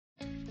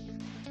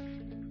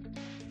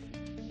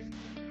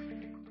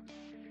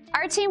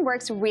Our team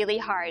works really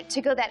hard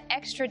to go that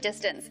extra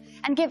distance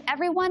and give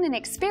everyone an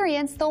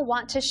experience they'll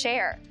want to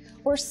share.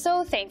 We're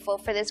so thankful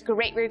for this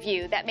great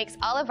review that makes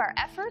all of our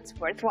efforts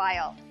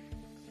worthwhile.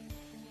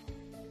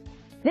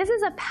 This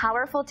is a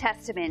powerful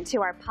testament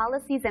to our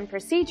policies and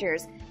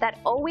procedures that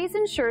always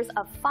ensures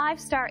a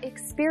 5-star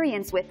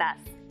experience with us.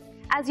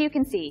 As you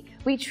can see,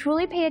 we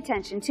truly pay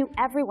attention to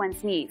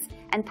everyone's needs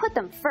and put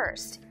them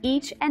first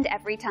each and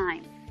every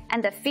time.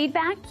 And the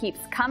feedback keeps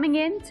coming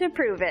in to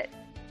prove it.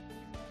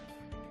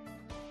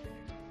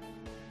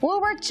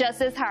 We'll work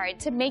just as hard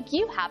to make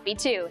you happy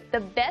too,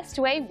 the best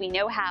way we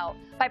know how,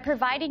 by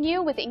providing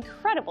you with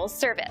incredible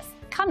service.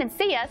 Come and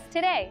see us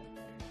today.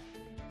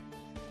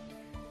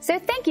 So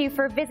thank you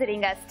for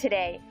visiting us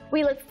today.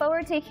 We look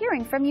forward to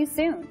hearing from you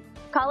soon.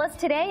 Call us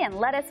today and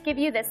let us give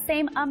you the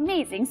same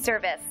amazing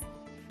service.